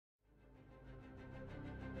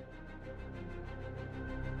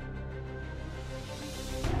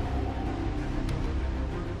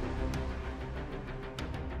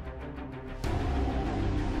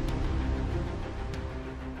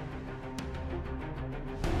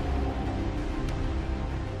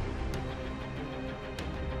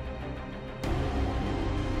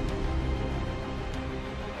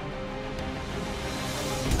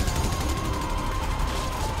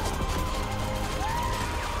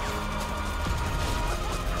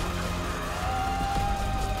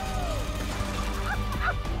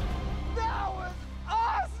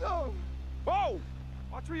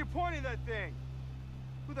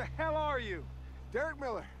Derek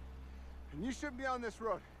Miller. And you shouldn't be on this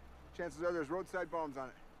road. Chances are there's roadside bombs on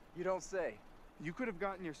it. You don't say. You could have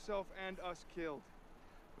gotten yourself and us killed.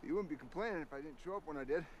 Well, you wouldn't be complaining if I didn't show up when I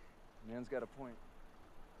did. Man's got a point.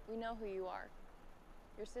 We know who you are.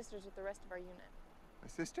 Your sister's with the rest of our unit. My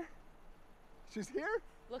sister? She's here?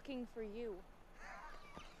 Looking for you.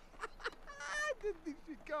 I didn't think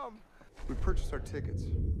she'd come. We purchased our tickets,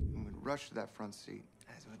 and we'd rush to that front seat.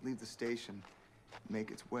 As it would leave the station, make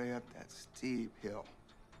its way up that steep hill.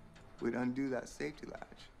 We'd undo that safety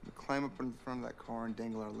latch. We'd climb up into the front of that car and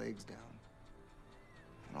dangle our legs down.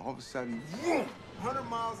 And all of a sudden, vroom, 100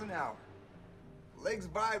 miles an hour. Legs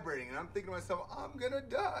vibrating, and I'm thinking to myself, I'm gonna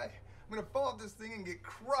die. I'm gonna fall off this thing and get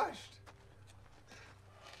crushed.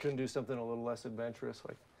 Couldn't do something a little less adventurous,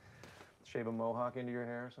 like shave a mohawk into your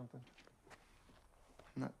hair or something?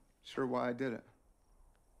 I'm not sure why I did it.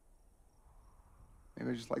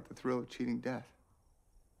 Maybe I just like the thrill of cheating death.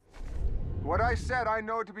 What I said, I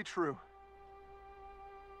know to be true.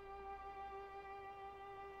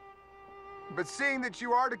 But seeing that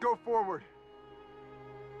you are to go forward,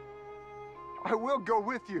 I will go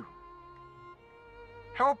with you.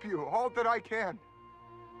 Help you all that I can.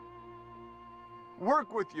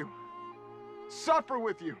 Work with you. Suffer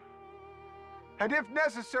with you. And if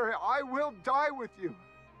necessary, I will die with you.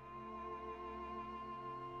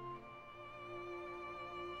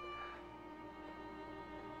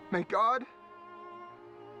 May God,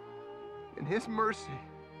 in His mercy,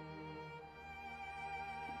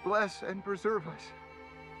 bless and preserve us.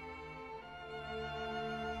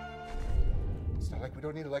 It's not like we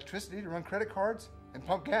don't need electricity to run credit cards and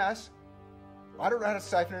pump gas. I don't know how to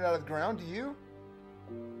siphon it out of the ground, do you?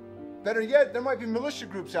 Better yet, there might be militia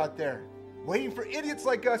groups out there waiting for idiots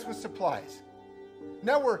like us with supplies.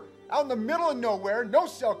 Now we're out in the middle of nowhere, no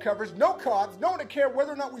cell covers, no cops, no one to care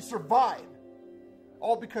whether or not we survive.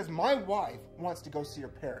 All because my wife wants to go see her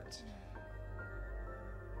parents.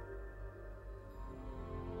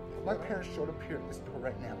 If my parents showed up here at this door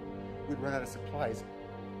right now, we'd run out of supplies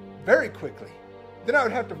very quickly. Then I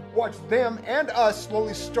would have to watch them and us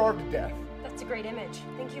slowly starve to death. That's a great image.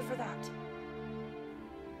 Thank you for that.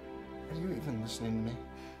 Are you even listening to me?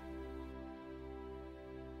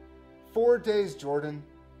 4 days, Jordan.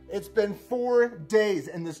 It's been 4 days,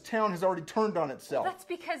 and this town has already turned on itself. That's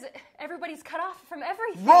because everybody's cut off from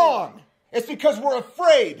everything. Wrong! It's because we're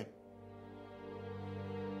afraid.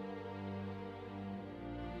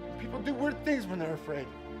 People do weird things when they're afraid.